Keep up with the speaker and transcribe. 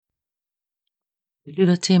Du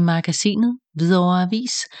lytter til Magasinet, Hvidovre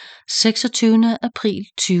Avis, 26. april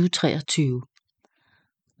 2023.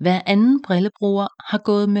 Hver anden brillebruger har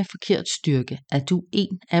gået med forkert styrke. Er du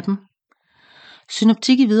en af dem?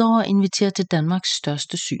 Synoptik i Hvidovre inviterer til Danmarks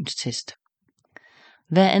største synstest.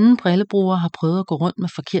 Hver anden brillebruger har prøvet at gå rundt med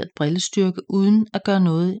forkert brillestyrke uden at gøre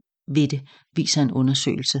noget ved det, viser en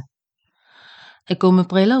undersøgelse. At gå med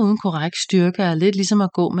briller uden korrekt styrke er lidt ligesom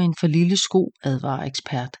at gå med en for lille sko, advarer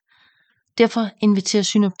ekspert. Derfor inviterer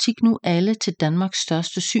Synoptik nu alle til Danmarks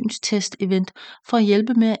største synstest-event for at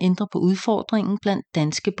hjælpe med at ændre på udfordringen blandt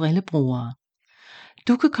danske brillebrugere.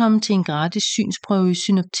 Du kan komme til en gratis synsprøve i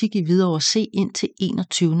Synoptik i Hvidovre C indtil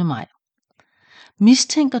 21. maj.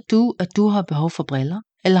 Mistænker du, at du har behov for briller,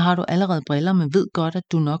 eller har du allerede briller, men ved godt, at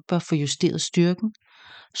du nok bør få justeret styrken?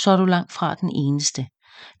 Så er du langt fra den eneste.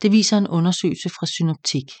 Det viser en undersøgelse fra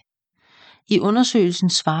Synoptik. I undersøgelsen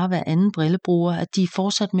svarer hver anden brillebruger, at de er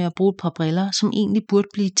fortsat med at bruge et par briller, som egentlig burde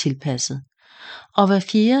blive tilpasset. Og hver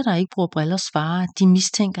fjerde, der ikke bruger briller, svarer, at de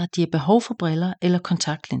mistænker, at de har behov for briller eller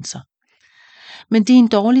kontaktlinser. Men det er en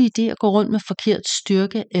dårlig idé at gå rundt med forkert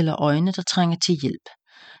styrke eller øjne, der trænger til hjælp.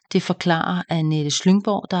 Det forklarer Annette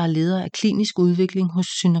Slyngborg, der er leder af klinisk udvikling hos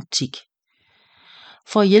Synoptik.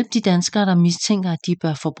 For at hjælpe de danskere, der mistænker, at de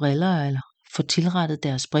bør få briller eller få tilrettet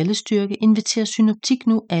deres brillestyrke, inviterer Synoptik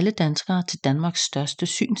nu alle danskere til Danmarks største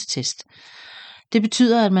synstest. Det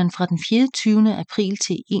betyder, at man fra den 24. april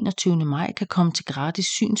til 21. maj kan komme til gratis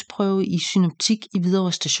synsprøve i Synoptik i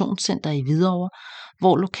Hvidovre Stationscenter i Hvidovre,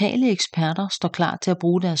 hvor lokale eksperter står klar til at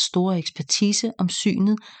bruge deres store ekspertise om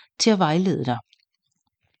synet til at vejlede dig.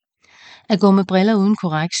 At gå med briller uden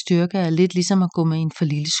korrekt styrke er lidt ligesom at gå med en for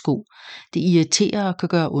lille sko. Det irriterer og kan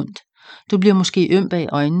gøre ondt. Du bliver måske øm bag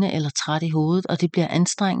øjnene eller træt i hovedet, og det bliver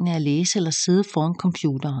anstrengende at læse eller sidde foran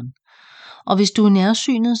computeren. Og hvis du er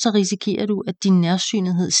nærsynet, så risikerer du, at din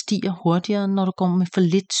nærsynethed stiger hurtigere, når du går med for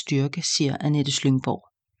lidt styrke, siger Annette Slyngborg.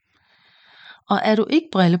 Og er du ikke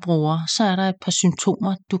brillebruger, så er der et par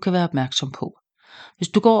symptomer, du kan være opmærksom på. Hvis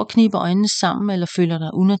du går og kniber øjnene sammen eller føler dig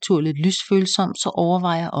unaturligt lysfølsom, så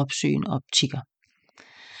overvejer at opsøge en optiker.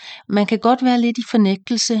 Man kan godt være lidt i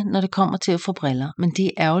fornægtelse, når det kommer til at få briller, men det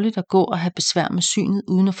er ærgerligt at gå og have besvær med synet,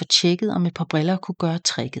 uden at få tjekket, om et par briller kunne gøre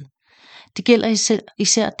tricket. Det gælder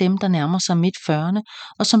især dem, der nærmer sig midt 40'erne,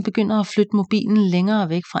 og som begynder at flytte mobilen længere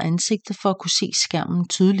væk fra ansigtet for at kunne se skærmen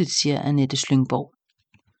tydeligt, siger Annette Slyngborg.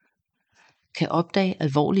 Kan opdage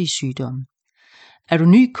alvorlige sygdomme. Er du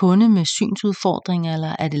ny kunde med synsudfordringer,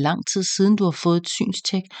 eller er det lang tid siden, du har fået et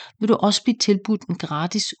synstjek, vil du også blive tilbudt en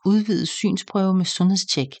gratis udvidet synsprøve med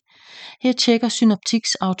sundhedstjek. Her tjekker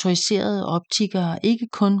Synoptiks autoriserede optikere ikke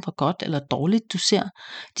kun, hvor godt eller dårligt du ser,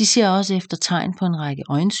 de ser også efter tegn på en række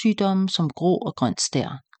øjensygdomme som grå og grønt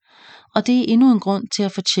stær. Og det er endnu en grund til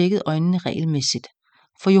at få tjekket øjnene regelmæssigt.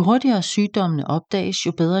 For jo hurtigere sygdommene opdages,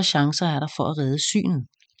 jo bedre chancer er der for at redde synet.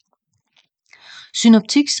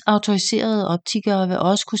 Synoptiks autoriserede optikere vil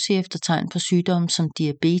også kunne se efter tegn på sygdomme som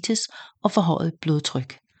diabetes og forhøjet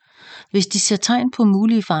blodtryk. Hvis de ser tegn på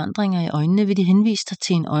mulige forandringer i øjnene, vil de henvise dig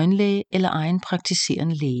til en øjenlæge eller egen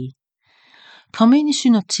praktiserende læge. Kom ind i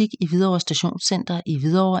Synoptik i Hvidovre Stationscenter i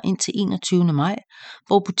Hvidovre indtil 21. maj,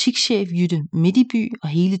 hvor butikschef Jytte Midtby og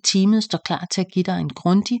hele teamet står klar til at give dig en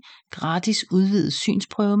grundig, gratis udvidet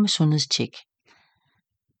synsprøve med sundhedstjek.